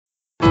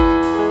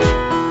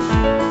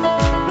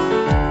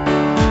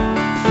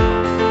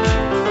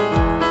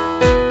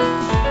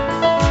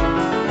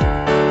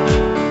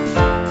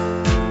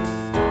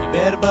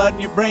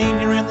your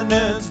brain, you're in the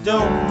nerds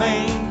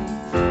domain.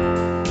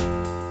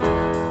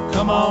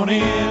 Come on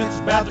in, it's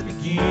about to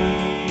begin.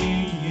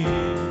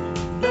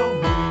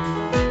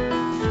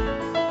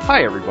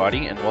 Hi,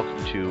 everybody, and welcome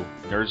to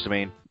Nerds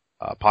Domain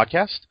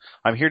podcast.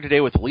 I'm here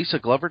today with Lisa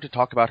Glover to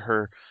talk about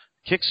her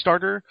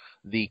Kickstarter,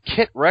 the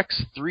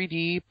Kit-Rex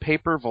 3D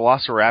paper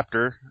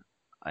Velociraptor,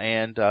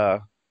 and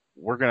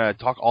we're going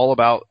to talk all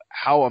about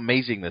how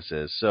amazing this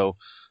is. So,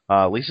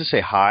 Lisa,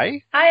 say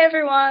hi. Hi,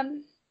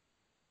 everyone.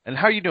 And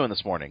how are you doing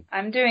this morning?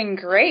 I'm doing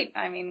great.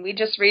 I mean, we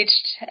just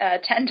reached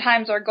 10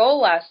 times our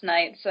goal last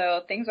night,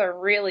 so things are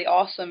really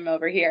awesome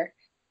over here.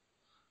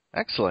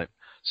 Excellent.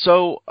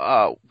 So,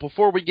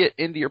 before we get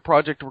into your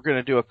project, we're going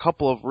to do a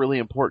couple of really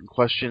important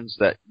questions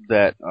that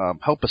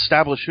help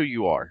establish who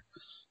you are.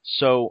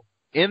 So,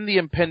 in the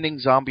impending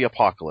zombie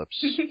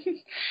apocalypse,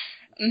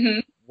 Mm-hmm.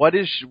 what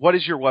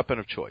is your weapon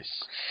of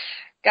choice?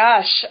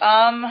 Gosh,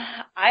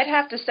 I'd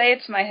have to say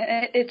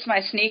it's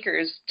my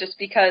sneakers, just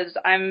because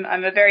I'm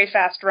a very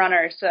fast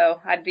runner, so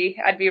I'd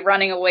be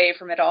running away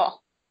from it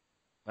all.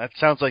 That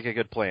sounds like a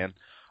good plan.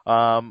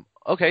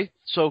 Okay,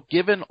 so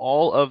given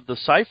all of the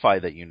sci-fi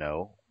that you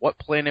know, what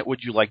planet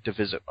would you like to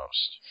visit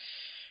most?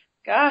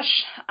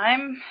 Gosh,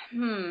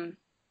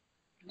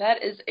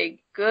 that is a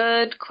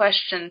good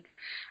question.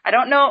 I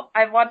don't know.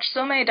 I've watched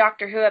so many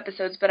Doctor Who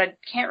episodes, but I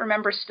can't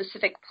remember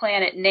specific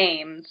planet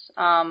names.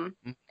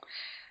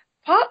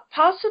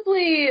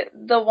 Possibly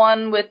the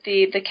one with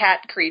the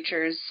cat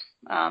creatures.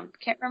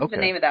 Can't remember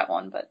the name of that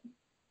one, but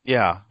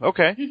yeah.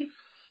 Okay,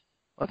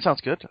 that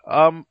sounds good.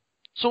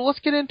 So let's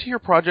get into your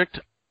project.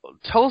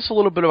 Tell us a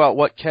little bit about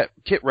what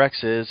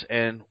Kit-Rex is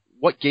and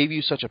what gave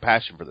you such a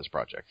passion for this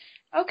project.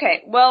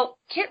 Okay, well,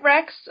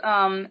 Kit-Rex,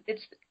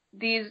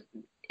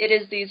 it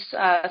is these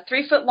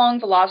 3-foot-long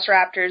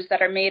velociraptors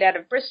that are made out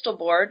of Bristol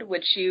board,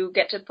 which you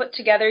get to put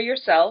together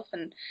yourself,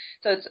 and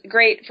so it's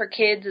great for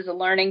kids as a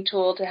learning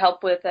tool to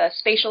help with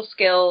spatial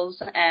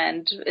skills,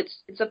 and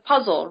it's a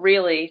puzzle,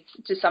 really,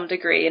 to some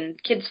degree,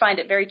 and kids find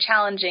it very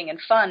challenging and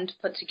fun to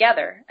put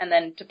together and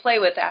then to play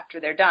with after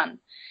they're done.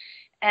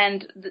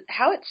 And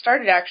how it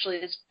started actually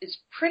is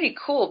pretty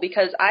cool,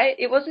 because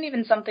it wasn't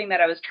even something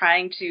that I was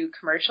trying to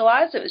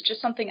commercialize. It was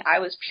just something I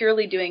was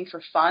purely doing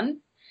for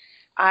fun.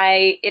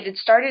 It had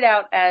started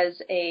out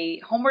as a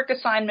homework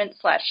assignment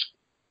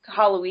 /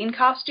 Halloween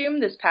costume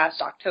this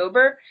past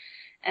October,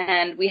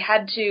 and we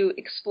had to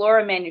explore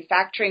a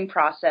manufacturing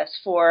process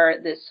for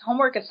this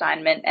homework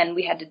assignment, and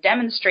we had to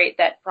demonstrate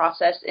that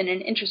process in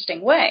an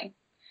interesting way.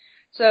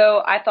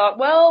 So I thought,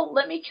 well,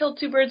 let me kill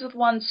two birds with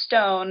one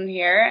stone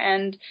here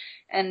and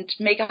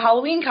make a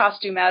Halloween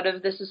costume out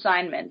of this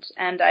assignment.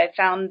 And I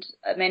found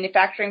a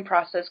manufacturing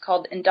process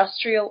called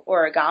industrial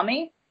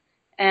origami.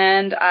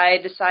 And I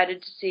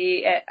decided to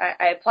see,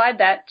 I applied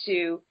that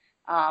to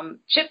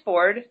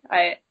chipboard.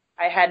 I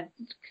had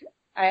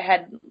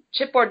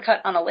chipboard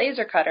cut on a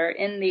laser cutter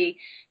in the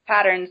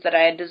patterns that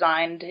I had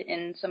designed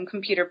in some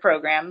computer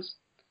programs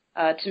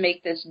to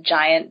make this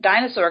giant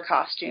dinosaur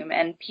costume.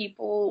 And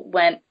people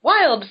went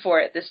wild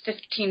for it, this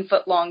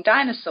 15-foot-long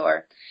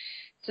dinosaur,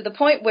 to the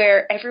point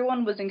where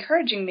everyone was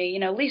encouraging me,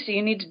 Lisa,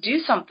 you need to do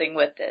something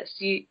with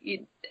this.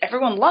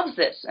 Everyone loves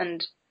this.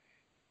 And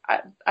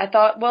I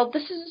thought, well,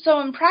 this is so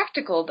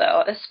impractical,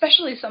 though,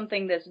 especially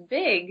something this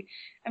big.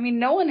 I mean,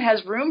 no one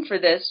has room for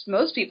this.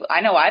 Most people,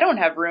 I know I don't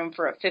have room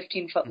for a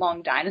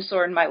 15-foot-long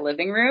dinosaur in my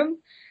living room.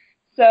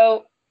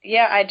 So,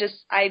 yeah, I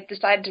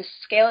decided to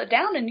scale it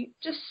down and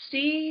just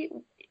see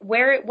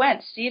where it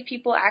went, see if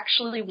people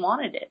actually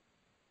wanted it.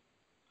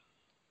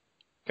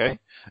 Okay.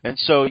 And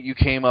so you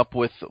came up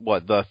with,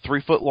 what, the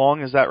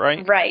 3-foot-long, is that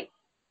right? Right.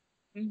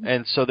 Mm-hmm.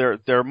 And so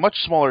they're much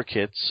smaller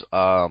kits.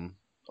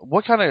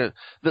 What kind of?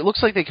 It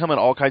looks like they come in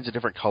all kinds of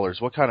different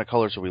colors. What kind of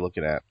colors are we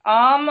looking at?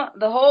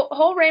 The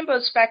whole rainbow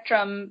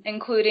spectrum,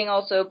 including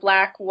also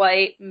black,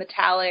 white,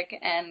 metallic,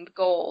 and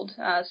gold.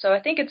 So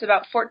I think it's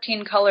about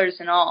 14 colors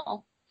in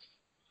all.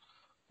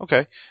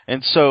 Okay,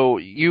 and so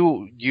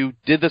you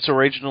did this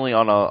originally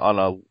on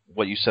a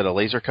what you said, a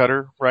laser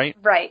cutter, right?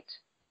 Right.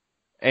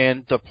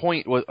 And the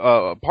point was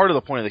part of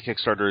the point of the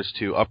Kickstarter is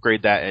to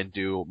upgrade that and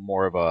do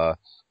more of a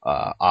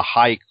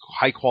high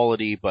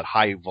quality but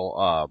high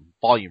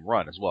volume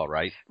run as well,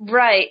 right?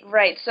 Right.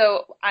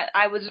 So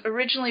I was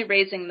originally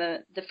raising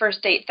the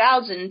first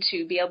 8,000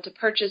 to be able to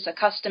purchase a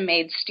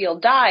custom-made steel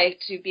die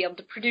to be able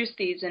to produce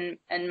these in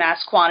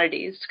mass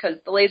quantities, because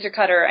the laser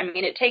cutter, I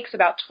mean, it takes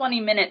about 20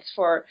 minutes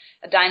for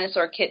a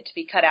dinosaur kit to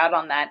be cut out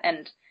on that,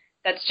 and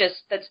that's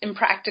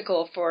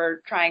impractical for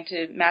trying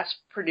to mass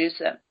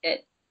produce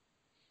it.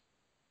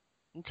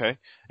 Okay,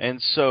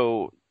 and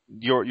so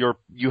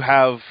you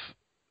have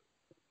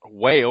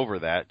way over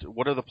that.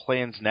 What are the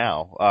plans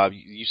now?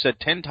 You said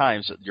 10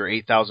 times your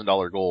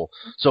 $8,000 goal.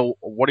 So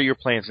what are your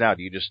plans now?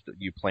 Do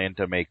you plan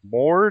to make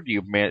more?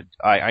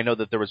 I know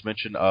that there was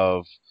mention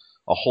of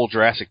a whole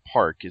Jurassic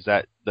Park. Is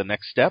that the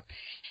next step?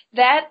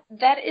 That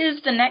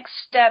is the next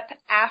step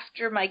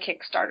after my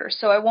Kickstarter.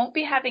 So I won't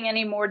be having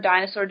any more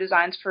dinosaur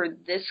designs for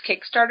this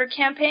Kickstarter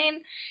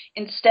campaign.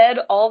 Instead,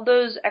 all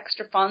those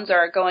extra funds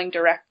are going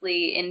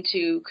directly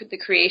into the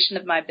creation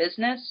of my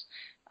business.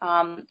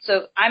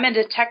 So I'm in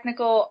a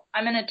technical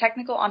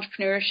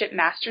entrepreneurship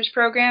master's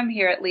program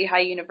here at Lehigh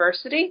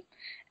University.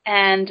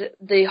 And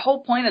the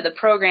whole point of the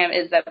program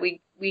is that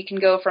we can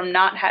go from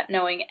not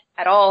knowing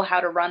at all how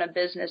to run a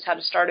business, how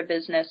to start a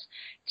business,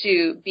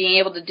 to being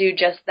able to do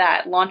just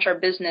that, launch our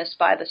business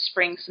by the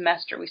spring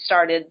semester. We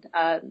started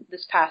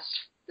this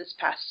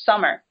past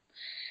summer.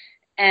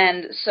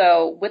 And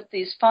so with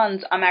these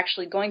funds, I'm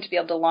actually going to be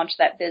able to launch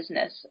that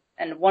business.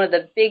 And one of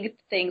the big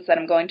things that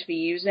I'm going to be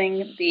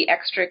using the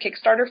extra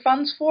Kickstarter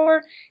funds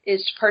for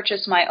is to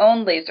purchase my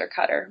own laser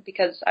cutter,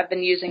 because I've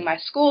been using my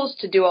schools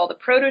to do all the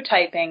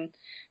prototyping.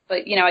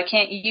 But, I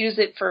can't use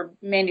it for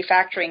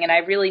manufacturing, and I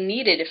really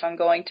need it if I'm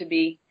going to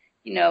be,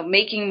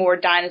 making more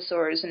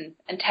dinosaurs and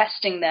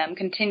testing them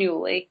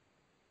continually.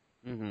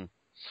 Mm-hmm.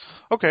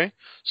 Okay.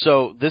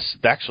 So this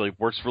actually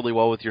works really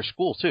well with your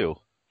school, too.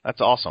 That's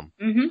awesome.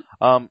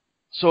 Mm-hmm.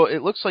 So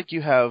it looks like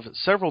you have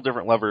several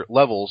different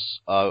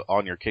levels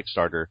on your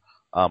Kickstarter.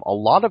 A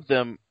lot of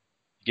them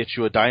get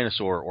you a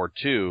dinosaur or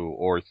 2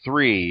 or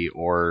 3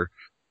 or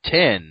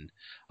 10.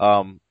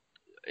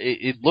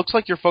 It looks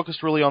like you're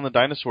focused really on the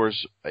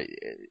dinosaurs.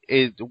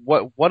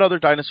 What other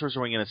dinosaurs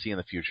are we going to see in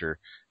the future?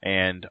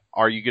 And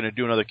are you going to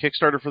do another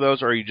Kickstarter for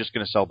those, or are you just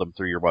going to sell them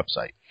through your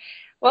website?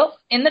 Well,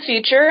 in the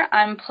future,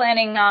 I'm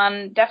planning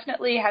on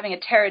definitely having a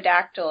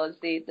pterodactyl as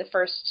the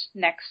first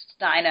next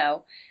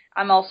dino.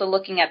 I'm also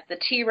looking at the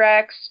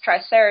T-Rex,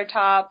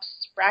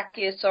 Triceratops,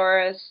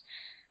 Brachiosaurus,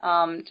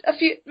 a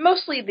few,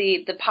 mostly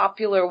the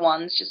popular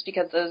ones, just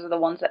because those are the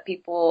ones that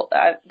people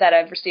that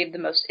I've received the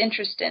most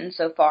interest in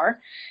so far.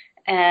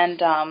 And,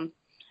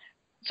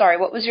 sorry,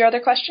 what was your other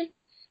question?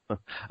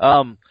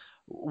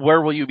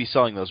 Where will you be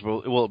selling those?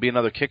 Will it be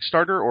another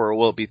Kickstarter, or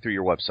will it be through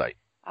your website?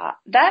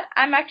 That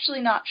I'm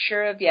actually not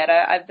sure of yet.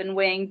 I've been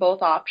weighing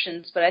both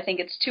options, but I think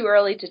it's too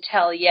early to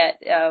tell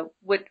yet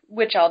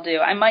which I'll do.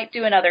 I might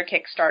do another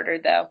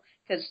Kickstarter, though,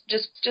 because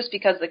just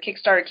because the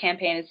Kickstarter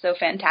campaign is so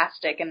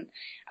fantastic, and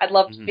I'd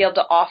love to be able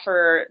to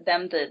offer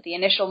them the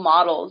initial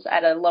models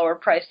at a lower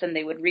price than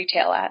they would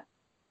retail at.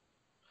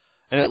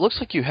 And it looks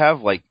like you have,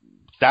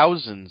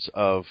 thousands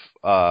of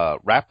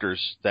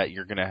raptors that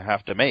you're going to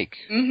have to make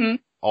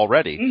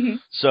already. Mm-hmm.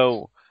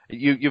 So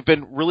you've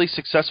been really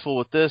successful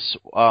with this.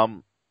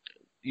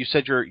 You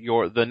said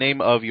the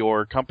name of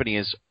your company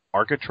is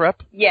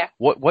Architrep? Yeah.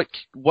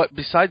 What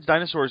besides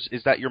dinosaurs,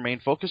 is that your main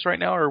focus right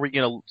now, or are we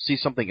going to see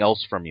something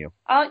else from you?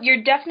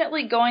 You're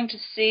definitely going to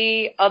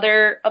see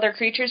other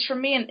creatures from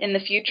me in the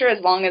future,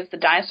 as long as the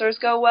dinosaurs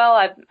go well.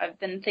 I've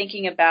been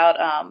thinking about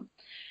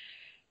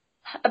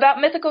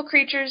mythical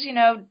creatures,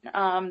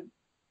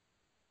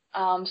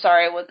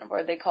 what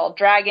were they called?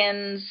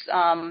 Dragons,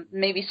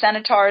 maybe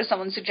centaurs.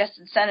 Someone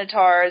suggested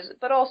centaurs,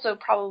 but also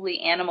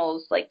probably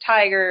animals like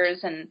tigers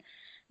and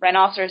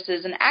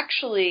rhinoceroses. And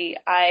actually,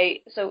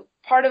 so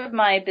part of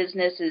my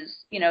business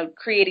is,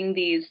 creating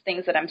these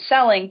things that I'm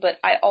selling, but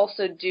I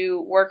also do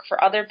work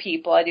for other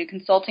people. I do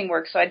consulting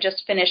work. So I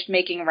just finished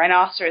making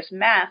rhinoceros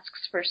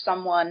masks for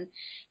someone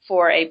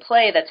for a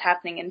play that's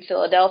happening in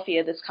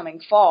Philadelphia this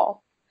coming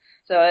fall.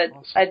 So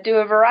awesome. I do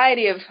a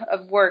variety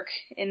of work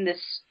in this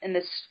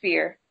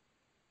sphere.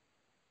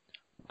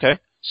 Okay,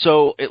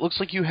 so it looks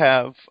like you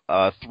have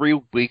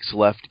 3 weeks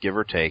left, give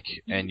or take,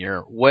 and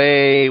you're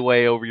way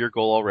over your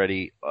goal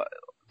already.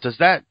 Does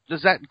that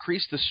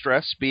increase the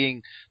stress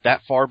being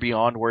that far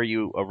beyond where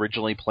you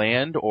originally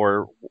planned,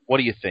 or what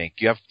do you think?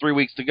 You have 3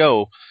 weeks to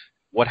go.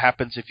 What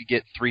happens if you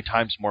get 3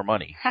 times more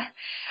money?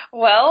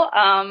 Well,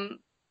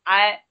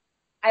 I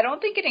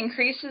don't think it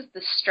increases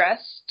the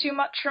stress too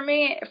much for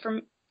me.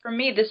 For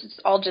me, this is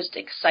all just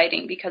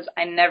exciting because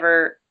I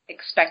never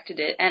expected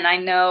it. And I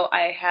know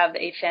I have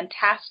a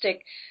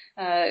fantastic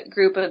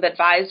group of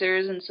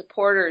advisors and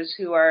supporters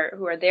who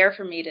are there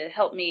for me to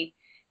help me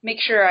make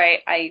sure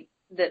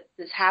that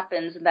this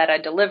happens and that I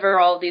deliver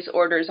all of these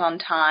orders on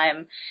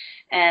time.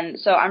 And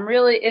so I'm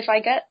really, if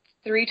I get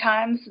 3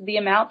 times the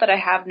amount that I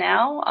have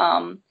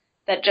now,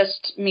 that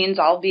just means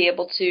I'll be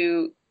able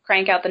to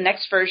crank out the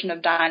next version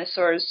of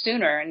dinosaurs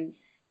sooner. And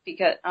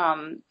because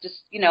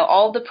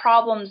all the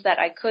problems that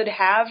I could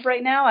have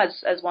right now,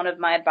 as one of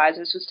my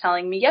advisors was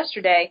telling me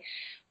yesterday,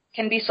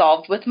 can be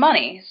solved with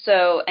money.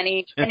 So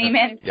any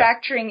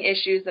manufacturing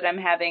issues that I'm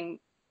having,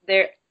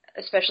 they're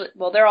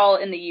all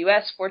in the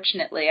U.S.,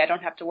 fortunately. I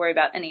don't have to worry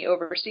about any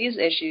overseas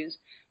issues.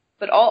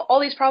 But all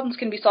these problems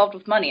can be solved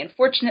with money. And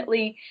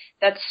fortunately,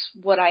 that's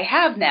what I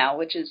have now,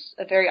 which is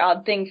a very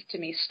odd thing to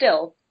me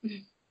still.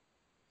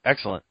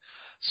 Excellent.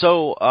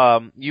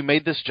 So, you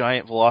made this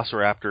giant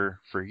Velociraptor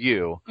for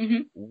you.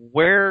 Mm-hmm.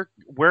 Where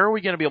are we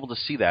going to be able to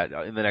see that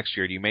in the next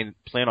year? Do you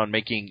plan on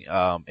making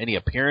any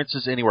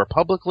appearances anywhere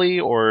publicly,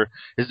 or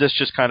is this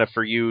just kind of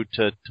for you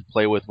to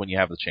play with when you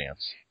have the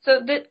chance?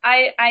 So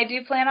I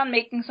do plan on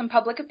making some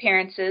public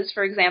appearances.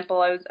 For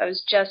example, I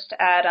was just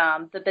at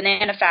the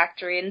Banana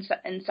Factory in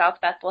South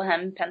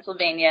Bethlehem,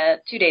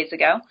 Pennsylvania, 2 days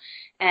ago,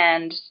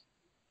 and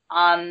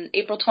on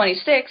April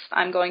 26th,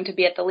 I'm going to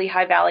be at the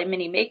Lehigh Valley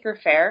Mini Maker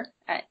Fair,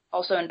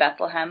 also in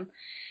Bethlehem.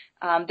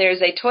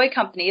 There's a toy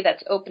company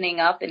that's opening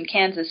up in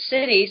Kansas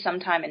City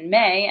sometime in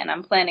May, and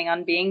I'm planning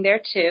on being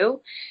there too.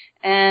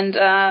 And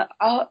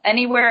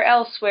anywhere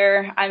else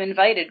where I'm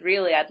invited,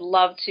 really. I'd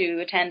love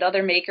to attend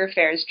other maker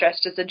fairs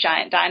dressed as a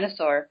giant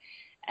dinosaur.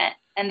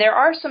 And there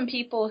are some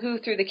people who,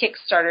 through the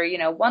Kickstarter,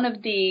 one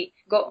of the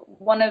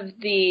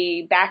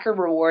backer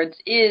rewards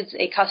is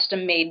a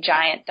custom-made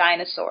giant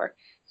dinosaur.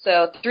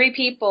 So 3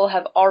 people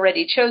have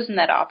already chosen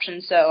that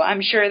option. So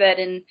I'm sure that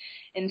in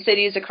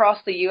cities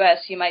across the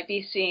U.S., you might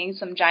be seeing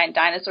some giant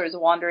dinosaurs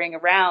wandering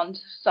around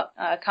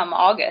come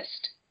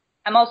August.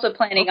 I'm also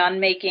planning on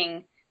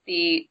making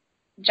the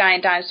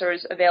giant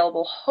dinosaurs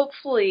available,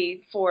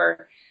 hopefully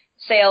for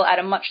sale at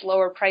a much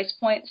lower price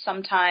point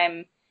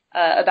sometime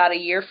about a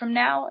year from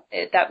now.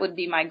 That would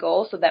be my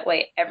goal, so that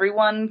way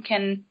everyone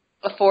can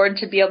afford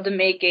to be able to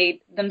make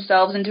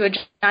themselves into a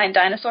giant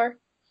dinosaur.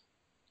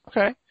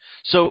 Okay.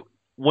 So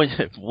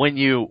when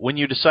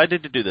you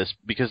decided to do this,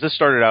 because this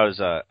started out as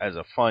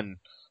a fun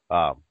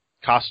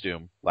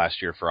costume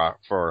last year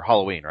for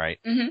Halloween, right?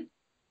 Mm-hmm.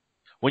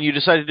 When you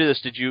decided to do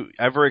this, did you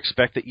ever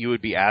expect that you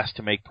would be asked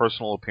to make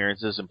personal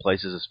appearances in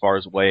places as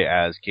far away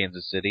as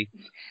Kansas City?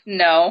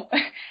 No,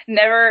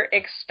 never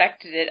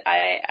expected it.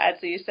 As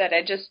you said,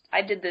 I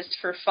did this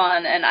for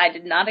fun, and I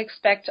did not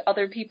expect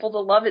other people to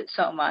love it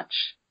so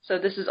much. So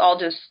this is all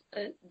just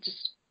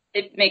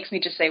it makes me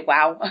just say,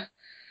 wow.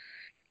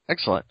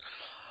 Excellent.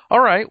 All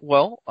right.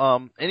 Well,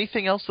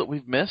 anything else that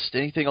we've missed?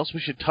 Anything else we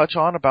should touch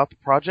on about the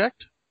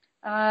project?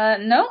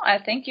 No, I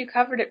think you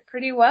covered it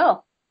pretty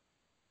well.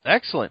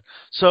 Excellent.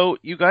 So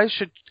you guys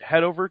should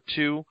head over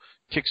to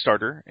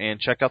Kickstarter and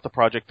check out the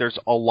project. There's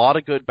a lot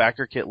of good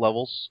backer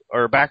levels.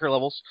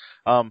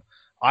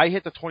 I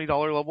hit the $20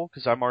 level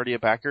because I'm already a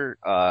backer,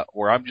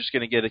 where I'm just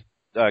going to get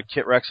a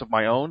Kit-Rex of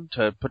my own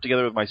to put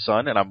together with my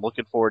son, and I'm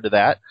looking forward to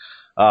that.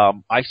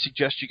 I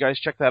suggest you guys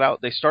check that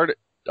out. They started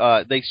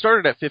at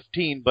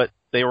 15, but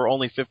they were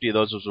only 50 of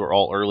those were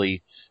all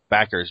early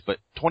backers. But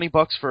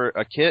 $20 for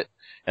a kit,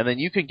 and then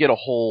you can get a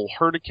whole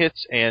herd of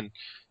kits, and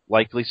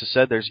like Lisa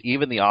said, there's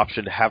even the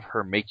option to have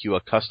her make you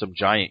a custom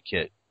giant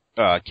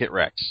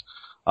Kit-Rex.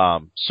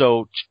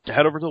 So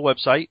head over to the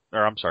website,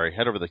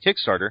 head over to the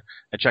Kickstarter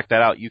and check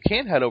that out. You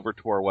can head over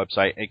to our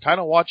website and kind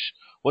of watch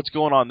what's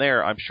going on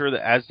there. I'm sure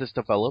that as this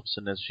develops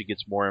and as she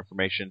gets more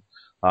information,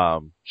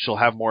 she'll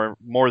have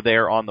more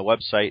there on the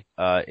website.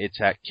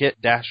 It's at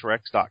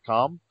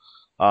kit-rex.com.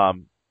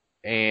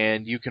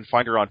 And you can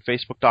find her on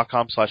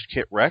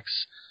facebook.com/KitRex.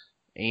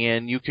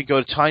 And you can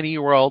go to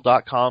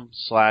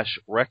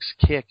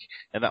tinyurl.com/RexKick,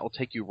 and that will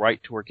take you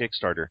right to her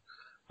Kickstarter.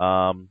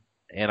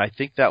 And I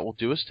think that will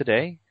do us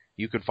today.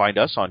 You can find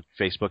us on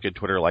Facebook and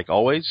Twitter like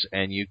always,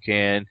 and you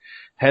can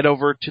head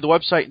over to the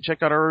website and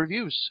check out our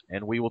reviews,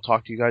 and we will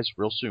talk to you guys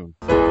real soon.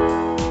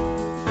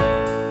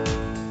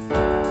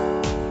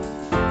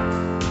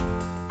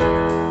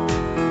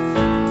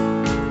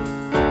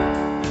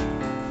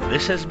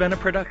 This has been a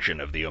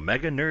production of the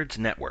Omega Nerds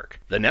Network,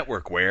 the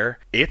network where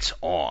it's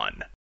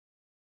on.